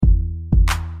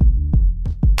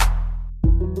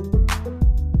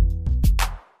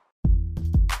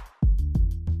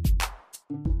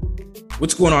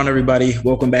What's going on, everybody?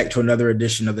 Welcome back to another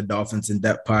edition of the Dolphins in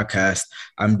Depth podcast.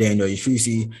 I'm Daniel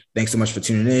Yafusi. Thanks so much for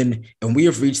tuning in. And we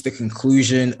have reached the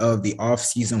conclusion of the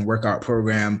off-season workout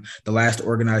program. The last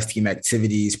organized team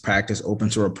activities practice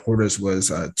open to reporters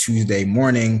was Tuesday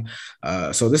morning.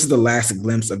 So this is the last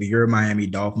glimpse of your Miami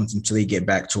Dolphins until they get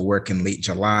back to work in late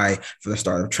July for the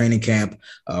start of training camp.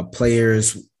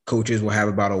 Coaches will have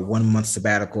about a 1 month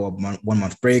sabbatical, a 1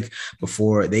 month break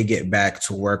before they get back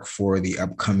to work for the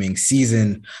upcoming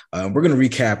season. We're going to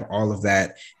recap all of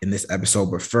that in this episode.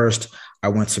 But first, I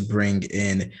want to bring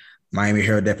in Miami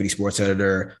Herald Deputy Sports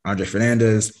Editor, Andre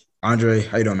Fernandez. Andre,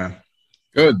 how you doing, man?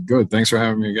 Good. Thanks for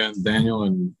having me again, Daniel.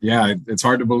 And yeah, it's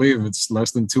hard to believe it's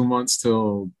less than 2 months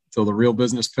till the real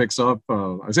business picks up.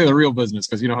 I say the real business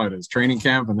because you know how it is, training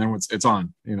camp, and then it's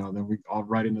on, then we all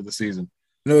right into the season.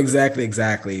 No,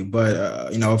 exactly. But,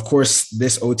 of course,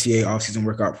 this OTA offseason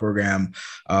workout program,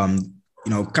 kind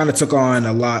of took on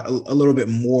a little bit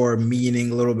more meaning,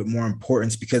 a little bit more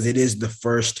importance because it is the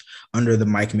first under the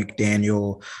Mike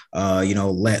McDaniel,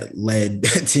 led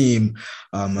team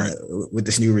with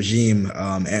this new regime.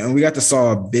 And we got to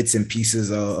saw bits and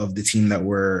pieces of the team that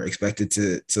we're expected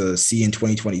to see in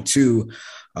 2022.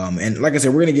 And like I said,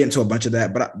 we're going to get into a bunch of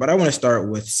that, but I want to start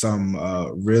with some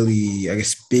really, I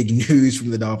guess, big news from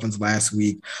the Dolphins last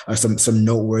week, some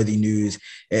noteworthy news.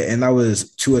 And that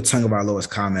was Tua Tagovailoa's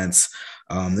comments.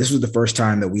 This was the first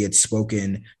time that we had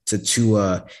spoken to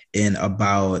Tua in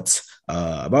about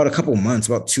a couple months,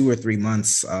 about 2 or 3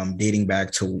 months, dating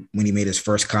back to when he made his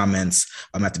first comments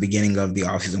at the beginning of the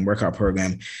offseason workout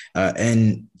program.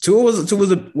 And Tua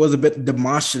was a bit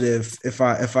demonstrative, if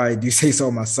I do say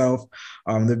so myself.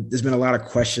 There's been a lot of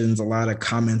questions, a lot of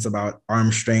comments about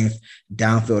arm strength,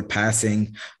 downfield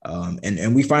passing,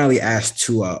 and we finally asked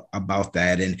Tua about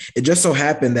that. And it just so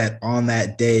happened that on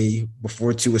that day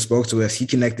before Tua spoke to us, he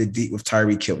connected deep with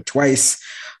Tyreek Hill twice.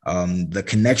 The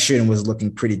connection was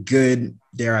looking pretty good.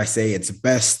 Dare I say it's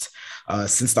best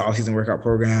since the offseason workout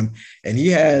program. And he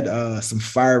had some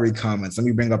fiery comments. Let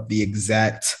me bring up the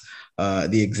exact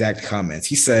comments.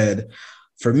 He said,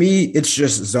 "For me, it's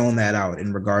just zone that out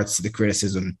in regards to the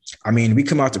criticism. I mean, we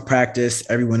come out to practice,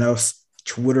 everyone else,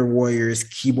 Twitter warriors,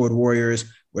 keyboard warriors,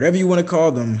 whatever you want to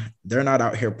call them, they're not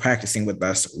out here practicing with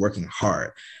us, working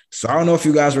hard. So I don't know if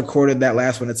you guys recorded that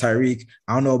last one to Tyreek.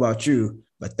 I don't know about you,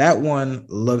 but that one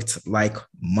looked like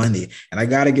money." And I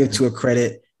got to give Tua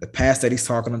credit. The pass that he's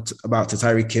talking about to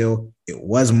Tyreek Hill, it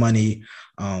was money.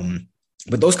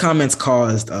 But those comments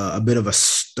caused a bit of a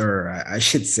stir, I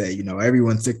should say.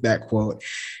 Everyone took that quote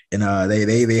and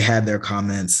they had their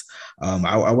comments.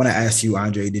 I want to ask you,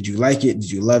 Andre, did you like it?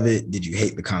 Did you love it? Did you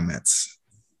hate the comments?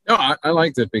 No, I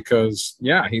liked it because,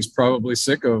 yeah, he's probably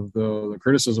sick of the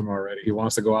criticism already. He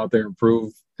wants to go out there and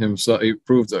prove himself. He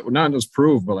proved that, not just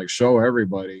prove, but like show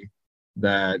everybody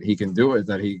that he can do it,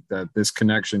 that this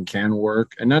connection can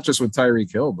work. And not just with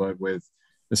Tyreek Hill, but with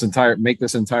make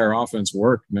this entire offense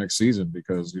work next season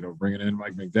because, bringing in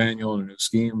Mike McDaniel and a new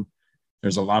scheme,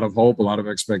 there's a lot of hope, a lot of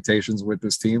expectations with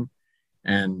this team.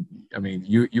 And I mean,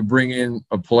 you bring in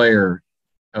a player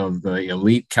of the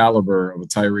elite caliber of a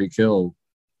Tyreek Hill,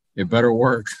 it better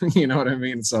work. You know what I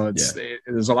mean? So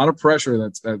there's a lot of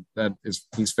pressure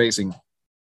he's facing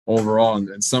overall.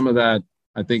 And some of that,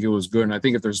 I think it was good. And I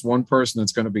think if there's one person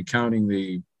that's going to be counting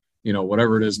the,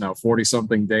 whatever it is now, 40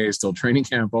 something days till training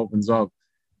camp opens up,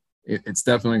 it's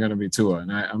definitely going to be Tua.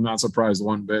 And I'm not surprised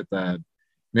one bit that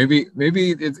maybe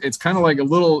it's kind of like a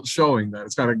little showing that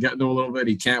it's kind of getting to a little bit.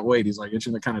 He can't wait. He's like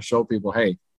itching to kind of show people,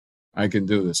 hey, I can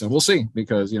do this. And we'll see,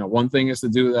 because, one thing is to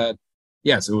do that.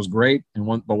 Yes, it was great.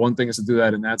 But one thing is to do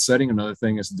that in that setting. Another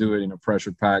thing is to do it in a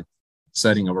pressure-packed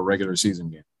setting of a regular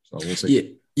season game. So we'll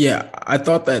see. Yeah. I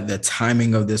thought that the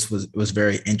timing of this was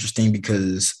very interesting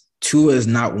because Tua is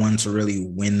not one to really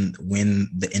win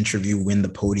the interview, win the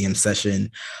podium session.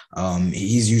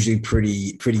 He's usually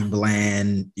pretty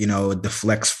bland,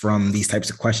 deflects from these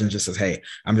types of questions, just says, hey,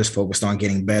 I'm just focused on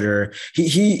getting better. He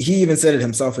even said it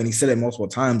himself, and he said it multiple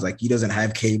times, like he doesn't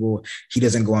have cable. He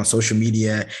doesn't go on social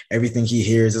media. Everything he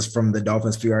hears is from the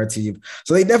Dolphins PR team.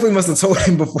 So they definitely must have told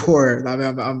him before. I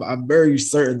mean, I'm very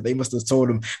certain they must have told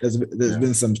him there's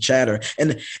been some chatter.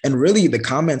 And really the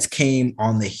comments came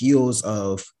on the heels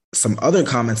of some other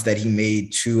comments that he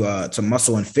made to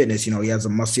Muscle and Fitness. He has a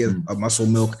Muscle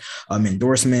Milk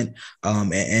endorsement.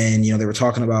 And they were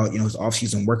talking about, his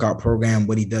offseason workout program,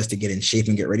 what he does to get in shape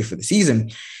and get ready for the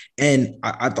season. And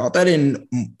I thought that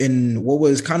in what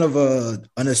was kind of a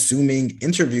unassuming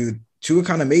interview, Tua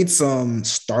kind of made some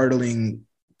startling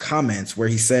comments where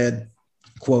he said,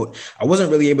 Quote, I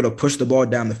wasn't really able to push the ball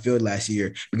down the field last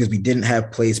year because we didn't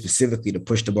have plays specifically to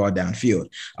push the ball downfield.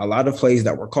 A lot of plays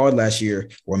that were called last year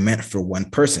were meant for one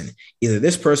person. Either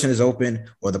this person is open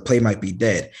or the play might be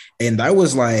dead. And that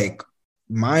was like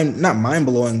not mind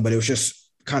blowing, but it was just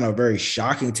kind of very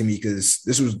shocking to me because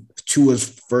this was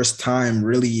Tua's first time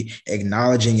really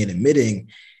acknowledging and admitting,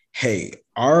 hey,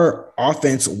 our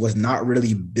offense was not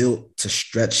really built to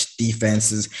stretch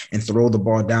defenses and throw the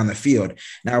ball down the field.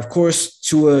 Now, of course,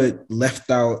 Tua left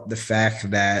out the fact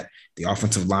that the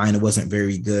offensive line wasn't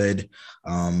very good.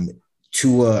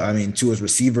 Tua's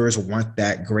receivers weren't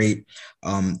that great.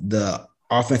 The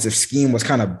offensive scheme was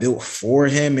kind of built for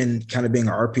him and kind of being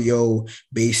an RPO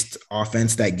based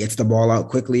offense that gets the ball out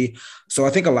quickly. So I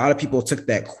think a lot of people took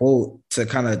that quote to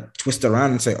kind of twist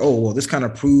around and say, oh, well, this kind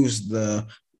of proves the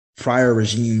prior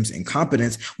regime's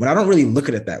incompetence, when I don't really look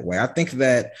at it that way. I think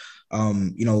that,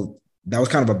 that was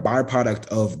kind of a byproduct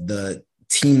of the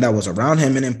team that was around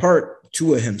him and in part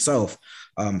Tua himself.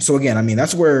 So again, I mean,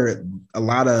 that's where a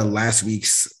lot of last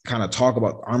week's kind of talk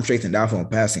about arm strength and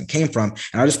downfield passing came from.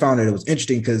 And I just found that it was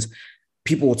interesting because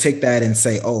people will take that and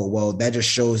say, oh, well, that just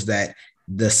shows that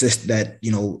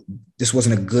this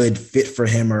wasn't a good fit for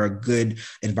him or a good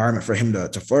environment for him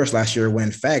to flourish last year. When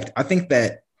in fact, I think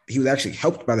that he was actually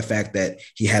helped by the fact that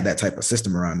he had that type of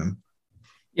system around him.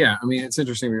 Yeah, I mean, it's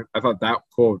interesting. I thought that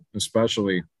quote,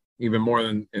 especially even more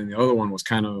than in the other one, was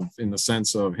kind of in the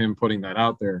sense of him putting that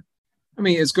out there. I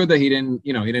mean, it's good that he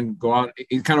didn't go out.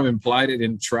 He kind of implied it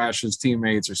and trash his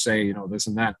teammates or say, this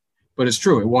and that. But it's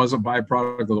true. It was a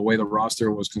byproduct of the way the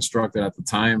roster was constructed at the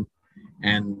time.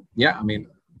 And yeah, I mean,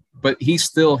 but he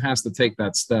still has to take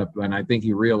that step. And I think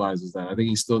he realizes that. I think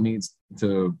he still needs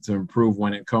to improve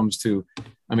when it comes to,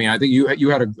 I mean, I think you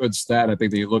had a good stat. I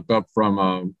think that you looked up from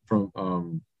I'm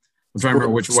trying to remember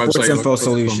which website. Sports Info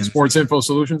Solutions. Sports Info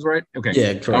Solutions, right? Okay.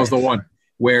 Yeah, correct. That was the one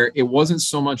where it wasn't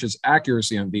so much as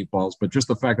accuracy on deep balls, but just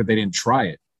the fact that they didn't try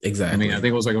it. Exactly. I mean, I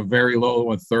think it was like a very low,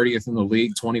 30th in the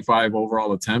league, 25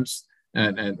 overall attempts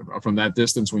and from that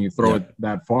distance when you throw it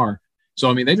that far. So,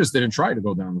 I mean, they just didn't try to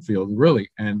go down the field,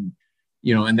 really. And,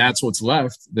 and that's what's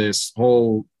left. This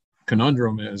whole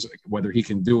conundrum is whether he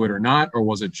can do it or not, or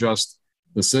was it just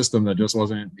the system that just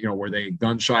wasn't, were they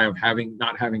gun shy of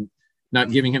not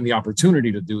giving him the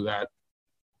opportunity to do that?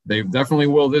 They definitely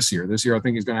will this year. This year, I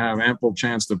think he's going to have ample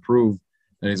chance to prove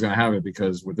that he's going to have it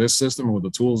because with this system, with the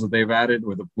tools that they've added,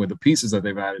 with the pieces that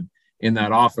they've added in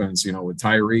that offense, with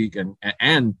Tyreek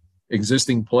and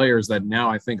existing players that now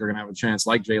I think are going to have a chance,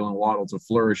 like Jalen Waddle, to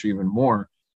flourish even more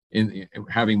in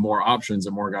having more options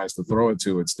and more guys to throw it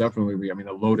to. It's definitely,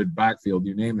 a loaded backfield,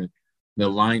 you name it. The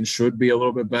line should be a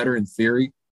little bit better in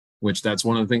theory, which that's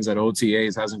one of the things that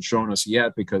OTAs hasn't shown us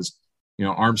yet because,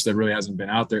 Armstead really hasn't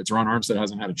been out there. Teron Armstead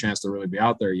hasn't had a chance to really be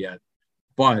out there yet.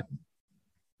 But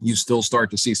you still start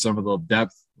to see some of the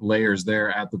depth layers there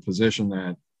at the position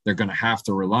that they're going to have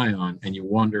to rely on. And you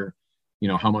wonder,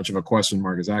 how much of a question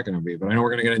mark is that going to be? But I know we're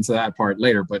going to get into that part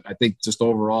later. But I think just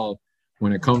overall,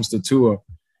 when it comes to Tua,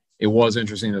 it was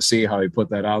interesting to see how he put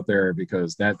that out there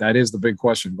because that is the big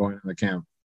question going into the camp.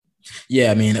 Yeah,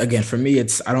 I mean, again, for me,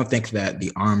 I don't think that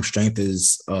the arm strength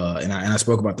is, and I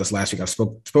spoke about this last week. I've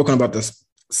spoken about this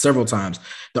several times.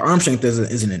 The arm strength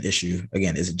isn't an issue.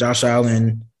 Again, is it Josh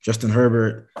Allen, Justin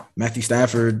Herbert, Matthew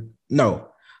Stafford? No,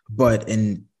 but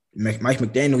Mike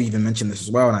McDaniel even mentioned this as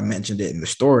well, and I mentioned it in the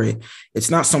story. It's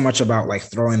not so much about like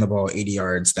throwing the ball 80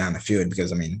 yards down the field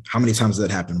because, I mean, how many times does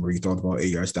that happen where you throw the ball 80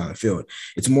 yards down the field?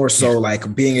 It's more so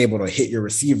like being able to hit your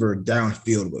receiver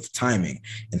downfield with timing.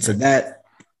 And to that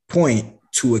point,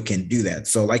 Tua can do that.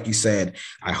 So like you said,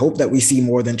 I hope that we see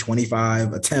more than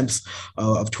 25 attempts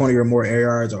of 20 or more air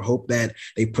yards, or hope that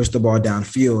they push the ball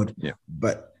downfield. Yeah.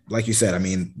 But like you said, I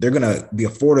mean, they're going to be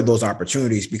afforded those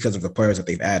opportunities because of the players that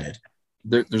they've added.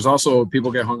 There's also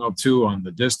people get hung up too on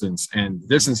the distance, and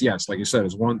distance, yes, like you said,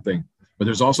 is one thing, but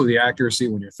there's also the accuracy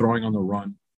when you're throwing on the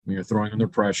run, when you're throwing under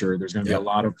pressure. There's going to be a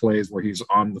lot of plays where he's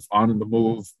on the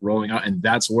move, rolling out, and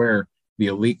that's where the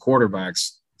elite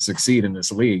quarterbacks succeed in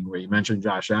this league, where you mentioned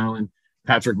Josh Allen,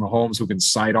 Patrick Mahomes, who can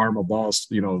sidearm a ball,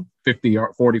 50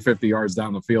 yards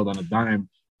down the field on a dime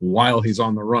while he's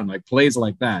on the run. Like plays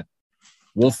like that.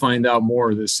 We'll find out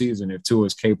more this season if Tua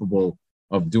is capable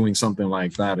of doing something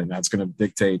like that. And that's going to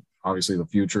dictate, obviously, the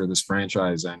future of this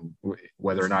franchise and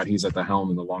whether or not he's at the helm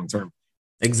in the long term.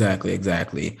 Exactly.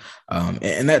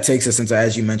 And that takes us into,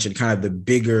 as you mentioned, kind of the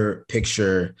bigger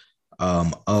picture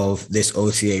of this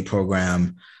OTA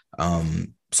program.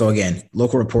 So again,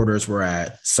 local reporters were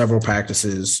at several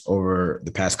practices over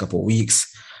the past couple of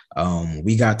weeks.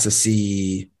 We got to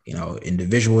see,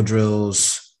 individual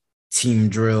drills, team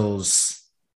drills,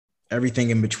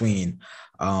 everything in between.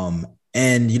 And,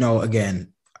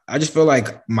 again, I just feel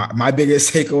like my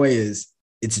biggest takeaway is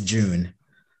it's June.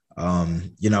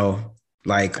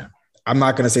 Like, I'm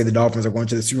not going to say the Dolphins are going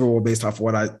to the Super Bowl based off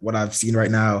of what I've seen right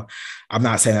now. I'm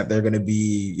not saying that they're going to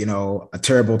be, a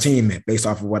terrible team based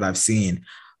off of what I've seen.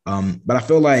 But I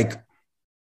feel like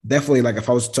definitely, like, if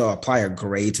I was to apply a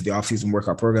grade to the offseason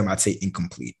workout program, I'd say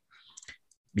incomplete,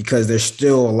 because there's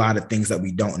still a lot of things that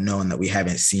we don't know and that we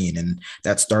haven't seen. And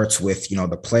that starts with,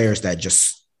 the players that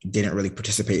just didn't really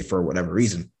participate for whatever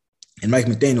reason. And Mike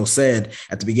McDaniel said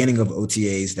at the beginning of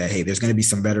OTAs that, hey, there's going to be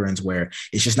some veterans where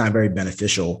it's just not very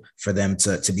beneficial for them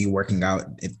to be working out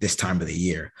at this time of the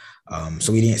year.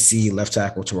 So we didn't see left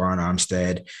tackle Teron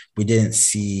Armstead. We didn't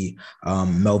see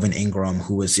Melvin Ingram,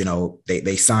 who was,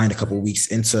 they signed a couple of weeks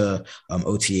into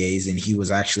OTAs, and he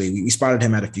was actually, we spotted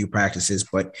him at a few practices,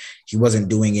 but he wasn't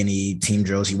doing any team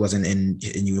drills. He wasn't in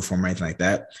uniform or anything like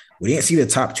that. We didn't see the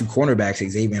top two cornerbacks,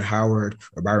 Xavier Howard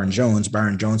or Byron Jones.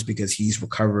 Byron Jones, because he's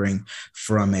recovering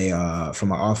from an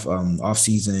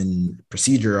off-season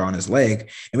procedure on his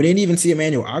leg. And we didn't even see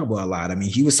Emmanuel Ogbah a lot. I mean,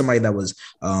 he was somebody that was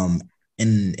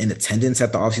in attendance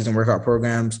at the offseason workout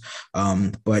programs.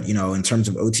 But, in terms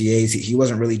of OTAs, he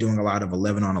wasn't really doing a lot of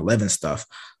 11-on-11 stuff.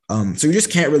 So you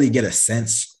just can't really get a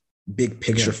sense, big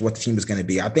picture for what the team is going to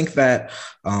be. I think that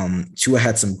Tua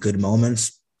had some good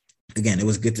moments. Again, it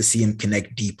was good to see him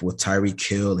connect deep with Tyreek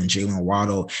Hill and Jalen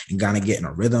Waddle and kind of get in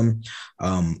a rhythm.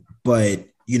 But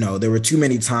there were too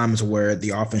many times where the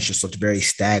offense just looked very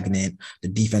stagnant. The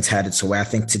defense had its way. I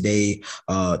think today,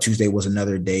 Tuesday, was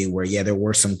another day where, there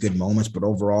were some good moments, but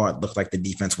overall it looked like the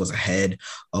defense was ahead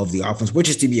of the offense, which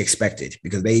is to be expected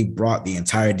because they brought the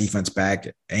entire defense back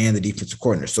and the defensive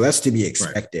coordinator. So that's to be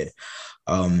expected. Right.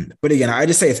 But again, I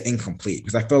just say it's incomplete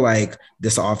because I feel like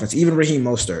this offense, even Raheem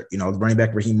Mostert, running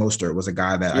back Raheem Mostert was a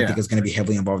guy that I think is going to be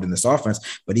heavily involved in this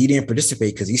offense, but he didn't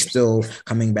participate because he's still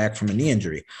coming back from a knee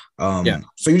injury.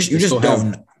 So you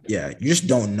just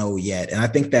don't know yet. And I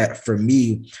think that for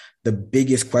me, the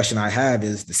biggest question I have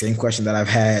is the same question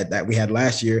that we had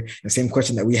last year, the same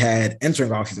question that we had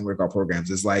entering offseason workout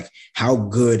programs is like, how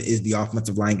good is the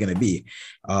offensive line going to be?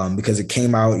 Because it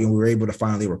came out, we were able to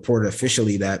finally report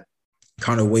officially that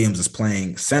Connor Williams is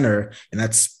playing center, and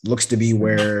that's looks to be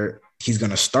where he's going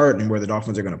to start and where the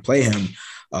Dolphins are going to play him.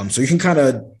 So you can kind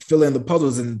of fill in the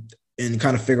puzzles and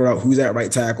kind of figure out who's at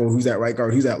right tackle, who's at right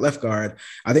guard, who's at left guard.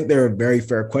 I think there are very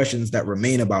fair questions that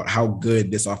remain about how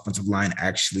good this offensive line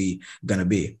actually going to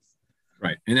be.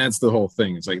 Right. And that's the whole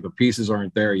thing. It's like the pieces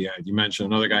aren't there yet. You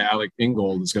mentioned another guy, Alec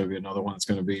Ingold, is going to be another one that's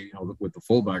going to be, with the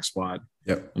fullback spot.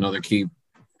 Yep. Another key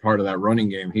part of that running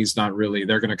game. He's not really,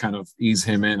 they're going to kind of ease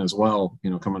him in as well,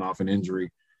 coming off an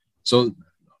injury. So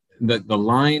the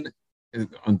line,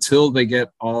 until they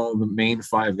get all the main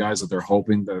five guys that they're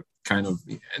hoping to kind of,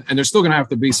 and there's still going to have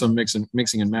to be some mixing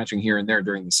and matching here and there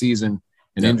during the season,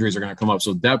 and injuries are going to come up.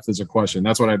 So depth is a question.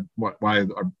 That's why I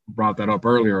brought that up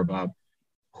earlier about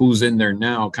who's in there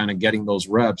now, kind of getting those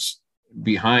reps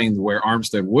behind where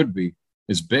Armstead would be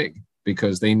is big,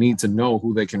 because they need to know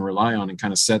who they can rely on and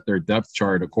kind of set their depth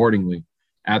chart accordingly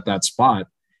at that spot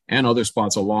and other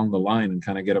spots along the line, and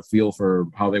kind of get a feel for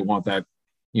how they want that,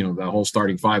 that whole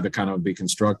starting five to kind of be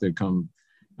constructed come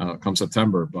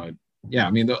September. But yeah,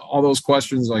 I mean, all those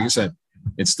questions, like you said,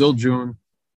 it's still June,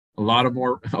 a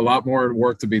lot more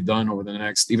work to be done over the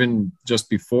next, even just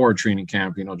before training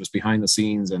camp, just behind the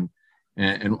scenes. And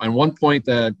one point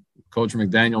that Coach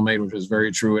McDaniel made, which is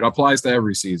very true, it applies to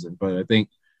every season, but I think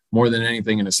more than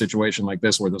anything in a situation like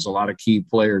this, where there's a lot of key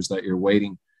players that you're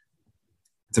waiting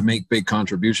to make big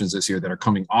contributions this year that are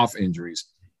coming off injuries,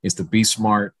 is to be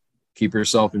smart, keep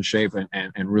yourself in shape,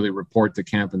 and really report to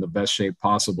camp in the best shape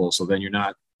possible. So then you're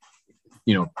not,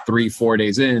 3-4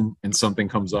 days in and something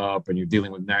comes up and you're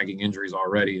dealing with nagging injuries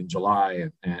already in July,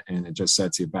 and it just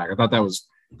sets you back. I thought that was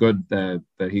good that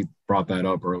he brought that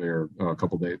up earlier, a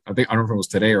couple of days. I don't know if it was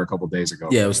today or a couple of days ago.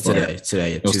 Yeah, it was today.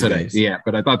 It was today. Yeah,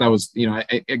 but I thought that was,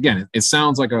 again, it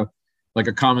sounds like a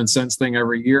common sense thing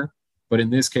every year, but in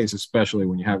this case, especially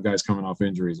when you have guys coming off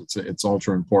injuries, it's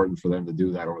ultra important for them to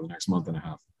do that over the next month and a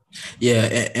half.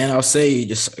 Yeah, and I'll say,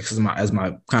 just as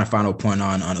my kind of final point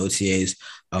on OTAs,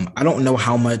 I don't know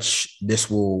how much this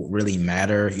will really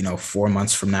matter, 4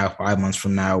 months from now, 5 months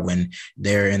from now, when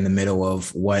they're in the middle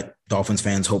of what Dolphins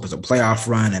fans hope is a playoff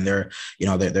run, and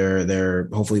they're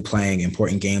hopefully playing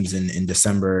important games in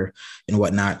December and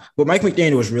whatnot. But Mike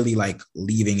McDaniel was really like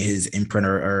leaving his imprint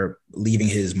or leaving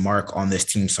his mark on this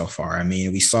team so far. I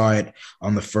mean, we saw it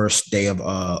on the first day of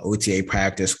OTA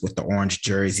practice with the orange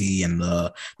jersey and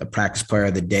the practice player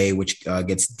of the day, which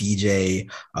gets DJ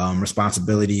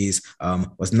responsibilities.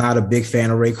 Was not a big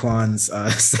fan of Raekwon's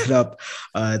setup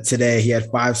today. He had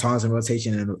 5 songs in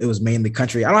rotation, and it was mainly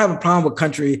country. I don't have a problem with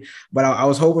country, but I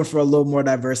was hoping for a little more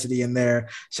diversity in there.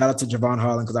 Shout out to Javon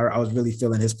Harlan, because I was really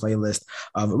feeling his playlist.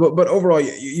 But overall,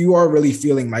 you are really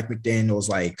feeling Mike McDaniel's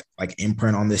like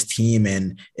imprint on this team,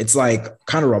 and it's like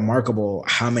kind of remarkable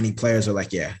how many players are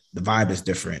like, yeah, the vibe is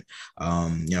different.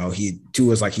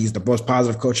 Tua is like, he's the most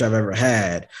positive coach I've ever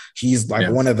had. He's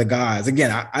like one of the guys.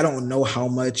 Again, I don't know how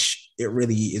much it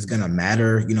really is going to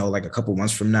matter, like a couple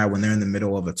months from now when they're in the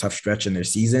middle of a tough stretch in their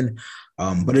season.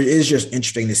 But it is just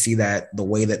interesting to see that the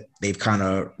way that they've kind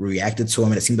of reacted to him,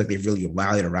 and it seems like they've really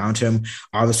rallied around him.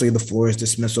 Obviously, the Flores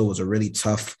dismissal was a really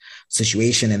tough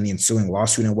situation and the ensuing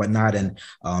lawsuit and whatnot. And,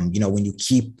 when you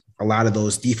keep a lot of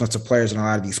those defensive players and a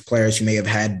lot of these players who may have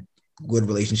had good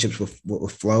relationships with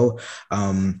Flo,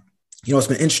 it's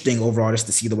been interesting overall just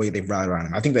to see the way they've rallied around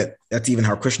him. I think that's even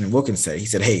how Christian Wilkins said. He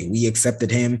said, hey, we accepted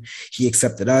him, he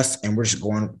accepted us, and we're just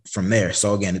going from there.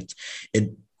 So again,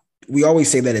 we always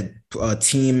say that a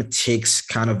team takes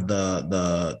kind of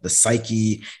the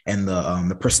psyche and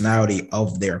the personality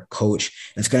of their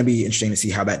coach. And it's going to be interesting to see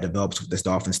how that develops with this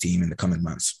Dolphins team in the coming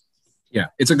months. Yeah,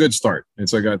 it's a good start. I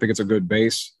think it's a good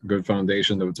base, good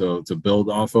foundation to build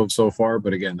off of so far.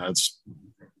 But again,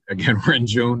 we're in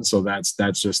June, so that's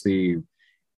just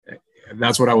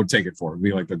that's what I would take it for. It'd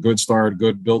be like the good start,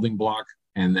 good building block,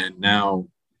 and then now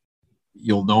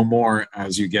you'll know more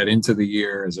as you get into the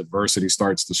year, as adversity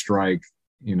starts to strike,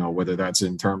 whether that's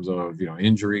in terms of,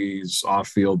 injuries,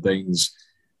 off-field things,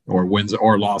 or wins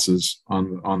or losses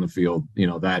on the field,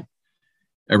 that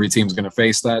every team's going to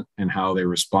face that, and how they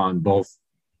respond, both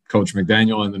Coach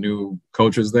McDaniel and the new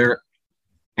coaches there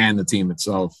and the team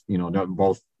itself,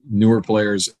 both newer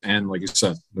players and, like you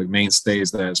said, the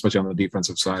mainstays that, especially on the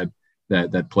defensive side,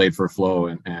 that played for Flo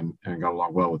and got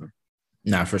along well with him.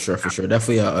 Nah, for sure.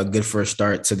 Definitely a good first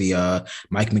start to the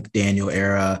Mike McDaniel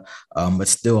era, but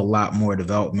still a lot more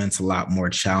developments, a lot more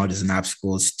challenges and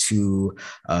obstacles to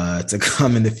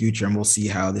come in the future, and we'll see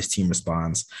how this team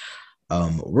responds.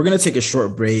 We're going to take a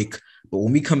short break, but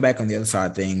when we come back on the other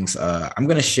side of things, I'm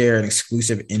going to share an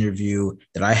exclusive interview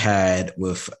that I had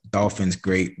with Dolphins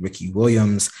great Ricky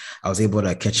Williams. I was able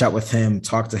to catch up with him,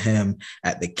 talk to him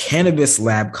at the Cannabis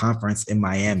Lab conference in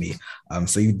Miami.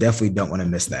 So you definitely don't want to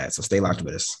miss that. So stay locked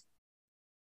with us.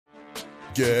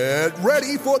 Get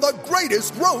ready for the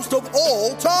greatest roast of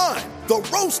all time, the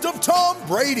Roast of Tom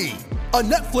Brady, a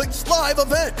Netflix live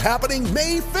event happening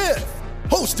May 5th.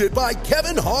 Hosted by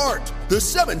Kevin Hart, the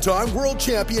 7-time world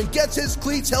champion gets his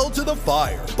cleats held to the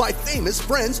fire by famous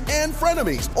friends and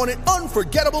frenemies on an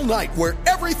unforgettable night where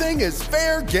everything is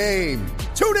fair game.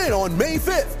 Tune in on May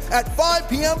 5th at 5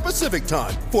 p.m. Pacific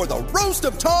time for the Roast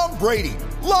of Tom Brady,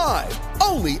 live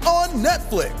only on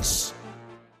Netflix.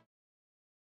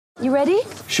 You ready?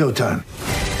 Showtime.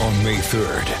 On May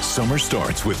 3rd, summer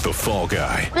starts with The Fall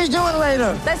Guy. Let's do it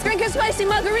later. Let's drink a spicy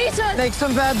margarita. Make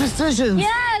some bad decisions.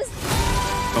 Yes.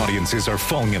 Audiences are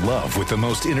falling in love with the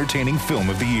most entertaining film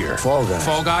of the year. Fall Guy.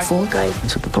 Fall Guy? Fall Guy.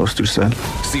 That's what the poster said.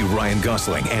 See Ryan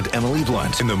Gosling and Emily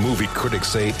Blunt in the movie critics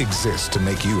say exists to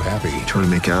make you happy. Trying to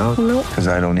make it out? Nope. Because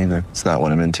I don't either. It's not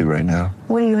what I'm into right now.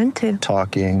 What are you into?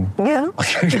 Talking. Yeah.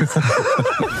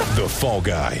 The Fall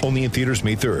Guy. Only in theaters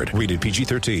May 3rd. Rated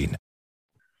PG-13.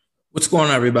 What's going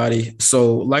on, everybody?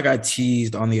 So like I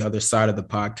teased on the other side of the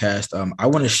podcast, I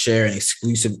want to share an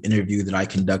exclusive interview that I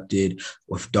conducted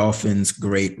with Dolphins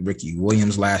great Ricky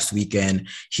Williams last weekend.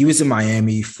 He was in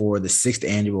Miami for the 6th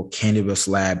annual Cannabis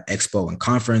Lab Expo and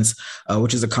Conference,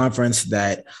 which is a conference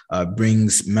that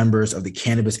brings members of the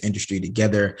cannabis industry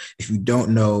together. If you don't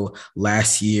know,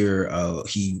 last year,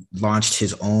 he launched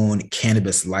his own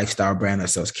cannabis lifestyle brand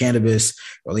that sells cannabis,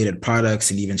 related products,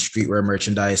 and even streetwear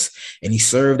merchandise. And he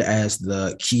served as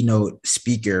the keynote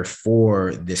speaker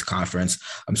for this conference.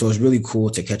 So it was really cool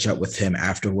to catch up with him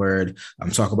afterward,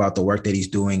 talk about the work that he's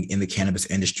doing in the cannabis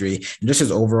industry and just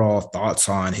his overall thoughts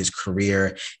on his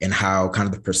career and how kind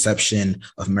of the perception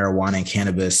of marijuana and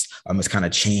cannabis has kind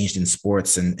of changed in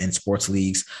sports and sports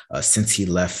leagues since he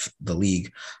left the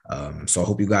league. So I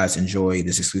hope you guys enjoy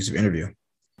this exclusive interview.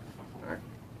 All right,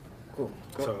 cool.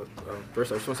 So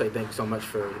first, I just want to say thank you so much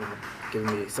for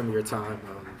giving me some of your time.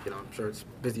 I'm sure it's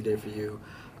a busy day for you.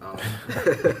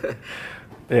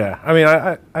 Yeah, I mean,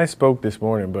 I spoke this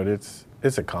morning, but it's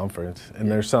a conference,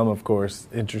 and there's some, of course,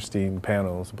 interesting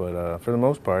panels, but for the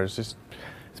most part,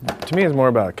 to me, it's more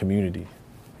about community,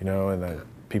 and that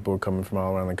people are coming from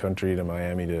all around the country to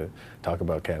Miami to talk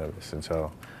about cannabis. And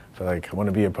so I feel like I want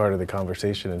to be a part of the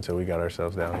conversation, and so we got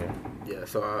ourselves down here. Yeah,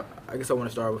 so I guess I want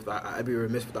to start with, I'd be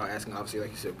remiss without asking, obviously,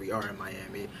 like you said, we are in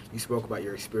Miami. You spoke about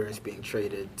your experience being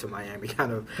traded to Miami,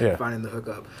 kind of finding the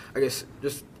hookup. I guess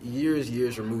just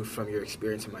years removed from your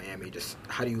experience in Miami, just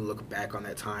how do you look back on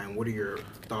that time? What are your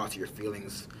thoughts, your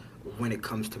feelings when it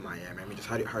comes to Miami? I mean, just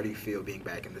how do you feel being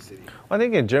back in the city? Well, I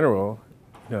think in general,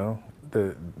 you know,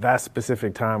 that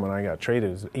specific time when I got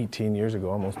traded was 18 years ago,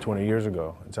 almost 20 years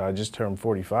ago. And so I just turned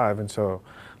 45. And so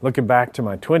looking back to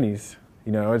my 20s,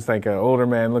 you know, it's like an older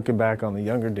man looking back on the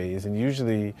younger days. And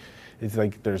usually it's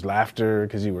like there's laughter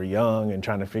because you were young and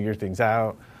trying to figure things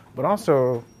out. But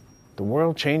also the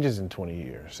world changes in 20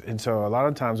 years. And so a lot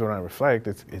of times when I reflect,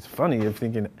 it's funny of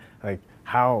thinking like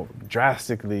how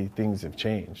drastically things have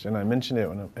changed. And I mentioned it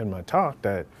in my talk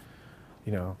that,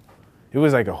 you know, it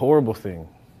was like a horrible thing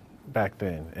back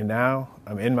then. And now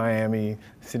I'm in Miami,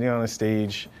 sitting on a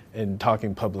stage and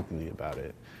talking publicly about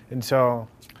it. And so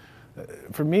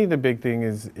for me, the big thing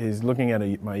is looking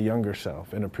at my younger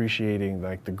self and appreciating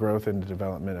like the growth and the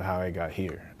development of how I got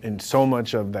here. And so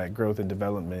much of that growth and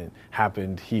development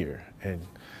happened here. And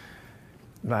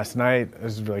last night I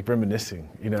was like reminiscing,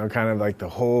 you know, kind of like the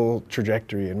whole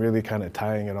trajectory and really kind of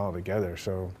tying it all together.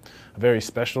 So a very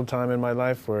special time in my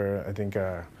life where I think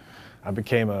I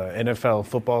became an NFL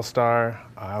football star.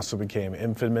 I also became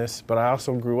infamous, but I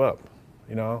also grew up,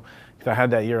 you know. I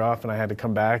had that year off and I had to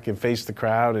come back and face the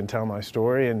crowd and tell my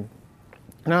story. And,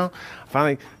 you know, I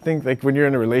finally think like when you're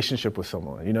in a relationship with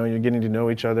someone, you know, you're getting to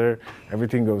know each other,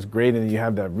 everything goes great, and you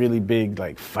have that really big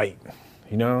like fight,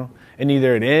 you know. And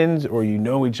either it ends or you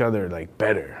know each other like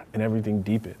better and everything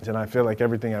deepens. And I feel like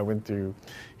everything I went through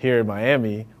here in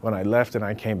Miami when I left and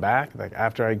I came back, like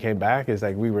after I came back, is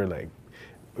like we were like,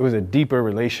 it was a deeper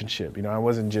relationship. You know, I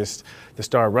wasn't just the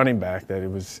star running back, that it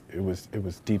was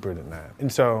deeper than that. And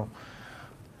so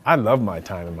I love my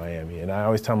time in Miami. And I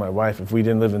always tell my wife, if we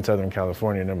didn't live in Southern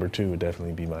California, number 2 would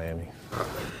definitely be Miami.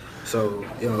 So,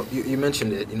 you know, you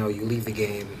mentioned it, you know, you leave the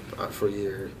game for a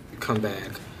year, you come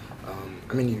back.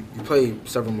 I mean, you played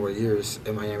several more years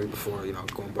in Miami before, you know,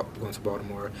 going to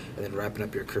Baltimore and then wrapping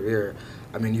up your career.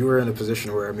 I mean, you were in a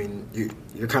position where, I mean,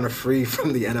 you're kind of free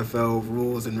from the NFL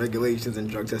rules and regulations and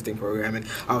drug testing program, and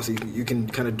obviously you can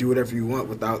kind of do whatever you want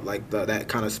without like that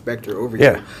kind of specter over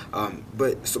you.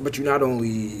 But you not only,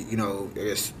 you know, I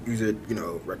guess use it, you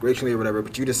know, recreationally or whatever,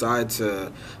 but you decide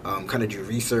to kind of do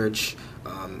research,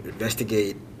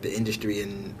 investigate the industry,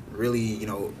 and really, you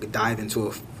know, dive into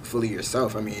it fully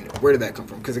yourself. I mean, where did that come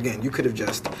from? Because again, you could have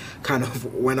just kind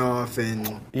of went off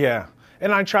and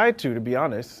and I tried to be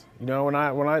honest. You know, when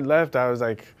I left, I was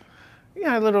like,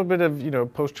 a little bit of, you know,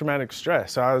 post-traumatic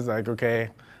stress. So I was like, okay,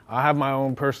 I'll have my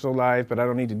own personal life, but I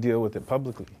don't need to deal with it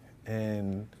publicly.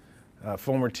 And a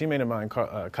former teammate of mine,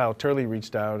 Kyle Turley,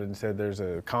 reached out and said, there's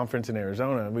a conference in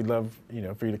Arizona. We'd love, you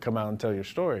know, for you to come out and tell your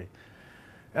story.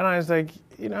 And I was like,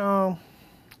 you know,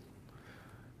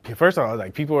 first of all,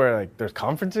 like, people were like, there's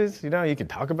conferences, you know, you can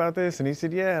talk about this. And he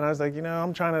said, yeah. And I was like, you know,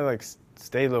 I'm trying to like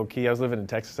stay low key. I was living in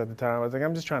Texas at the time. I was like,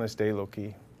 I'm just trying to stay low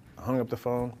key. I hung up the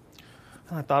phone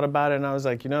and I thought about it, and I was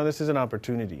like, you know, this is an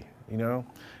opportunity, you know,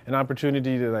 an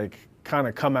opportunity to like kind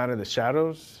of come out of the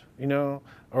shadows, you know,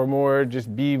 or more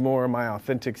just be more my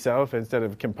authentic self instead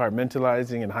of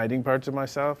compartmentalizing and hiding parts of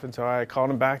myself. And so I called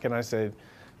him back and I said,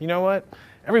 you know what?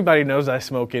 Everybody knows I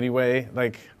smoke anyway.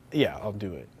 Like, yeah, I'll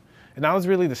do it. And that was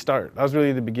really the start. That was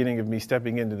really the beginning of me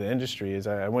stepping into the industry. Is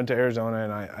I went to Arizona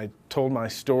and I told my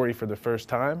story for the first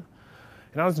time.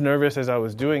 And I was nervous as I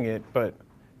was doing it, but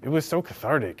it was so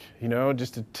cathartic, you know,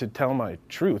 just to tell my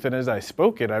truth. And as I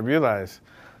spoke it, I realized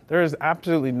there is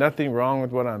absolutely nothing wrong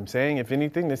with what I'm saying. If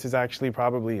anything, this is actually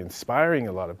probably inspiring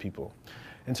a lot of people.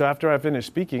 And so after I finished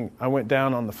speaking, I went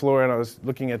down on the floor and I was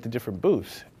looking at the different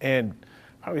booths. And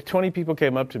probably 20 people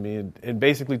came up to me and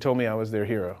basically told me I was their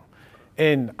hero.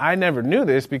 And I never knew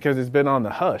this because it's been on the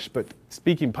hush, but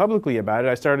speaking publicly about it,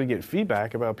 I started to get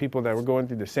feedback about people that were going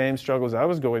through the same struggles I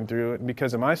was going through. And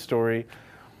because of my story,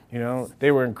 you know,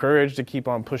 they were encouraged to keep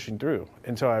on pushing through.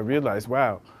 And so I realized,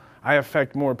 wow, I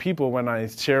affect more people when I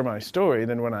share my story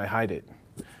than when I hide it.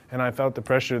 And I felt the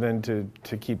pressure then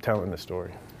to keep telling the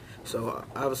story. So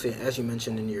obviously, as you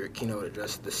mentioned in your keynote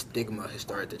address, the stigma has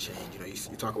started to change. You know, you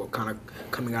talk about kind of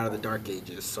coming out of the dark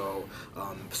ages. So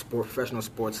professional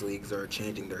sports leagues are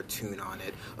changing their tune on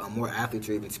it. More athletes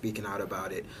are even speaking out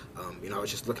about it. You know, I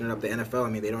was just looking up the NFL. I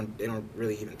mean, they don't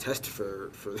really even test for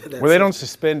that. Well, they don't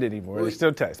suspend anymore. Well, they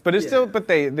still test, but it's still. But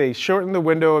they shortened the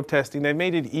window of testing. They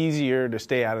made it easier to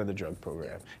stay out of the drug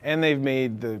program, and they've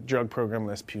made the drug program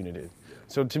less punitive.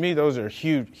 So to me, those are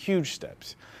huge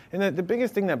steps. And the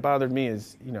biggest thing that bothered me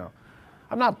is,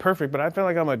 I'm not perfect, but I feel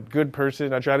like I'm a good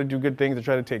person. I try to do good things. I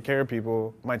try to take care of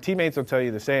people. My teammates will tell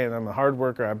you the same. I'm a hard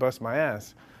worker. I bust my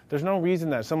ass. There's no reason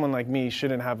that someone like me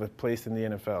shouldn't have a place in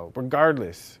the NFL,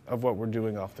 regardless of what we're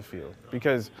doing off the field.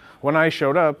 Because when I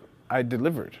showed up, I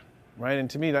delivered, right? And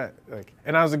to me,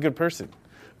 and I was a good person,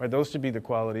 right? Those should be the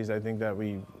qualities I think that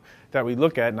we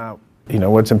look at, not,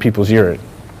 what's in people's urine.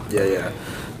 Yeah.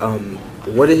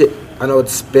 What did it? I know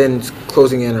it's been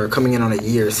closing in or coming in on a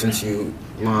year since you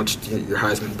launched your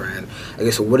Heisman brand. I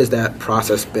guess, what has that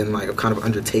process been like of kind of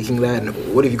undertaking that,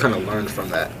 and what have you kind of learned from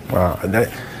that? Wow,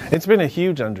 it's been a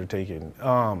huge undertaking.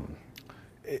 And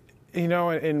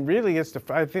really, I was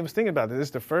thinking about this. This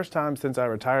is the first time since I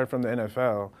retired from the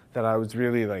NFL that I was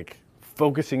really like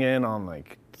focusing in on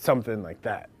like something like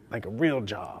that, like a real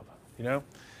job,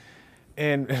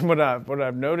 And what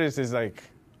I've noticed is like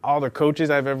all the coaches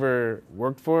I've ever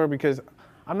worked for, because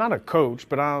I'm not a coach,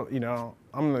 but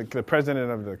I'm the president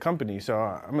of the company, so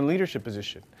I'm in a leadership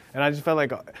position. And I just felt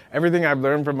like everything I've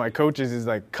learned from my coaches is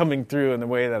like coming through in the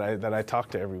way that I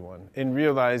talk to everyone, and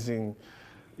realizing,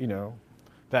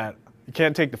 that you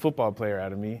can't take the football player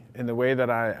out of me. And the way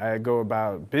that I go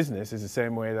about business is the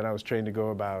same way that I was trained to go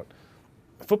about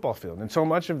the football field. And so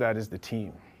much of that is the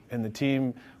team, and the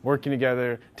team working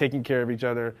together, taking care of each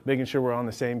other, making sure we're on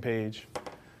the same page.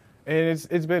 And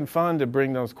it's been fun to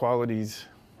bring those qualities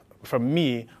from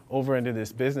me over into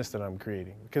this business that I'm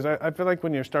creating. Because I feel like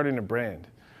when you're starting a brand,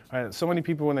 right, so many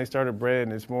people when they start a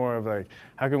brand, it's more of like,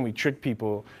 how can we trick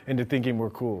people into thinking we're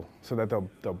cool so that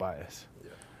they'll buy us? Yeah.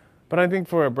 But I think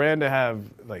for a brand to have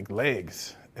like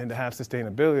legs and to have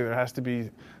sustainability, there has to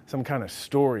be some kind of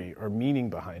story or meaning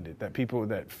behind it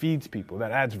that feeds people,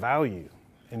 that adds value.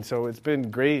 And so it's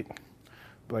been great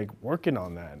like working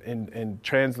on that and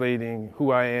translating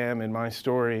who I am and my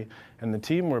story and the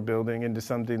team we're building into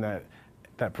something that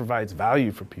provides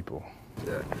value for people.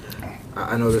 Yeah,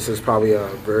 I know this is probably a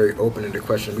very open-ended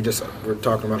question. We're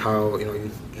talking about how you're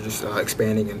just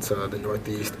expanding into the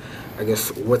Northeast. I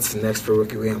guess what's next for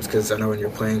Ricky Williams? Because I know in your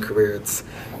playing career, it's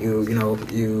you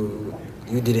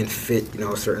didn't fit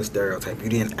a certain stereotype. You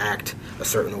didn't act a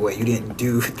certain way. You didn't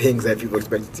do things that people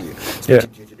expected you to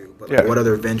do. But what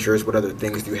other ventures, what other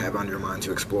things do you have on your mind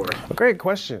to explore? Great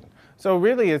question. So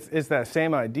really, it's that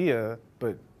same idea,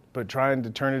 but trying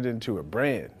to turn it into a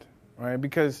brand, right?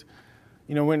 Because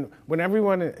when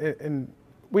everyone and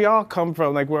we all come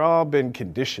from, like, we're all been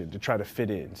conditioned to try to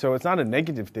fit in. So it's not a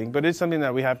negative thing, but it's something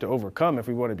that we have to overcome if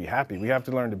we want to be happy. We have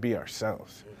to learn to be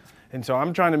ourselves. And so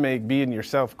I'm trying to make being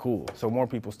yourself cool so more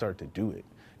people start to do it.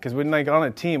 Because when on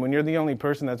a team, when you're the only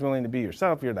person that's willing to be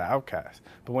yourself, you're the outcast.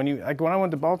 But when I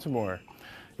went to Baltimore,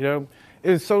 it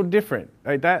was so different.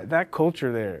 Like that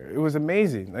culture there, it was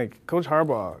amazing. Like Coach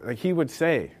Harbaugh, like he would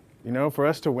say, for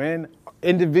us to win,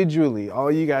 individually,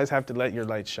 all you guys have to let your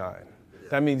light shine.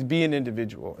 That means be an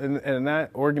individual. And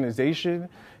that organization,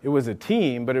 it was a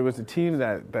team, but it was a team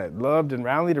that loved and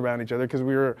rallied around each other because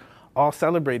we were all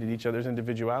celebrated each other's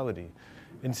individuality.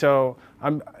 And so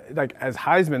I'm like, as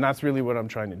Heisman, that's really what I'm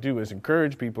trying to do, is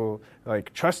encourage people,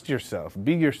 like, trust yourself,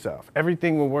 be yourself.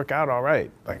 Everything will work out all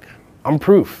right. Like, I'm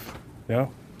proof, I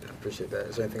appreciate that.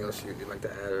 Is there anything else you'd like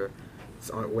to add or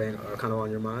it's weighing kind of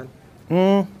on your mind?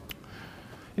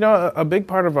 A big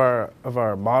part of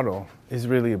our model is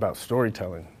really about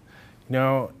storytelling,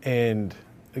 and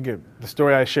again, the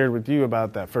story I shared with you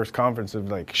about that first conference of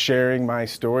like sharing my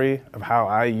story of how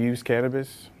I use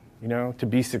cannabis, to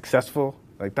be successful.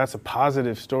 Like, that's a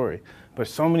positive story. But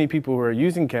so many people who are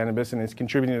using cannabis and it's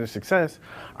contributing to success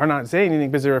are not saying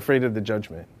anything because they're afraid of the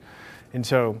judgment. And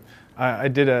so I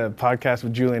did a podcast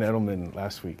with Julian Edelman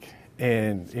last week.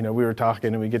 And, we were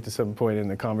talking and we get to some point in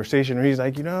the conversation where he's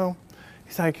like,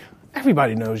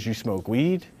 everybody knows you smoke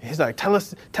weed. He's like, tell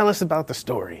us about the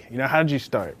story. How did you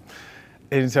start?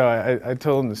 And so I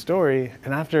told him the story.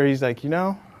 And after he's like,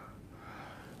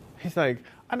 he's like,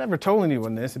 I never told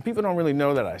anyone this, and people don't really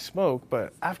know that I smoke,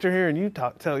 but after hearing you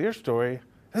tell your story,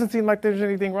 it doesn't seem like there's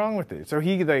anything wrong with it. So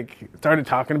he started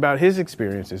talking about his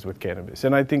experiences with cannabis.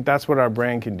 And I think that's what our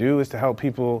brand can do, is to help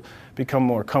people become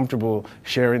more comfortable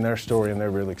sharing their story and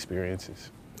their real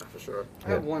experiences. For sure. I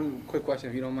have one quick question,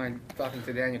 if you don't mind talking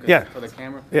to Daniel, for the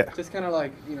camera. Yeah. Just kind of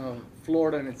like,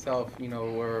 Florida in itself,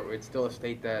 where it's still a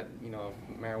state that,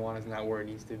 marijuana is not where it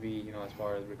needs to be, as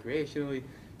far as recreationally.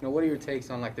 What are your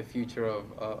takes on like the future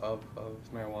of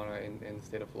marijuana in the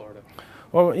state of Florida?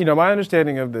 Well, my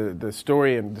understanding of the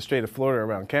story in the state of Florida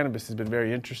around cannabis has been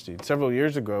very interesting. Several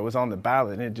years ago, it was on the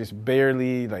ballot, and it just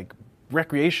barely, like,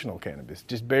 recreational cannabis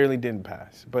just barely didn't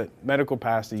pass. But medical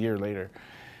passed a year later.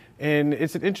 And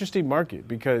it's an interesting market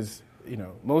because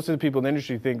most of the people in the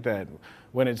industry think that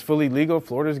when it's fully legal,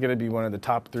 Florida is going to be one of the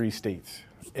top 3 states,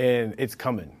 and it's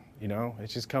coming.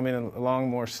 It's just coming along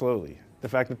more slowly. The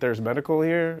fact that there's medical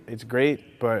here, it's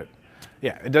great, but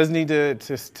yeah, it does need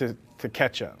to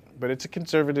catch up. But it's a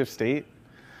conservative state.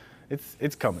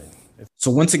 It's coming.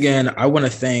 So once again, I want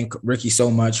to thank Ricky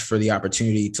so much for the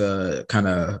opportunity to kind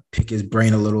of pick his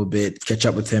brain a little bit, catch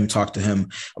up with him, talk to him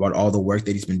about all the work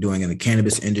that he's been doing in the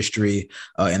cannabis industry.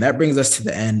 And that brings us to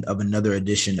the end of another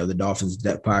edition of the Dolphins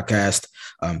Depth Podcast.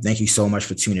 Thank you so much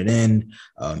for tuning in.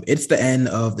 It's the end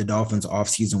of the Dolphins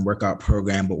offseason workout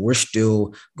program, but we're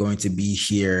still going to be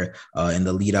here in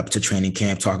the lead up to training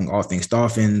camp, talking all things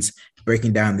Dolphins,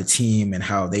 breaking down the team and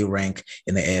how they rank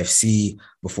in the AFC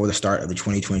before the start of the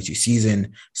 2022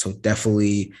 season. So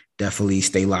definitely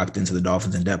stay locked into the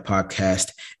Dolphins in Depth podcast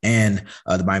and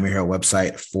the Miami Herald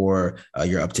website for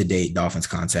your up-to-date Dolphins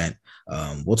content.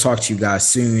 We'll talk to you guys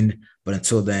soon, but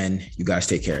until then, you guys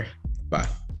take care.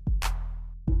 Bye.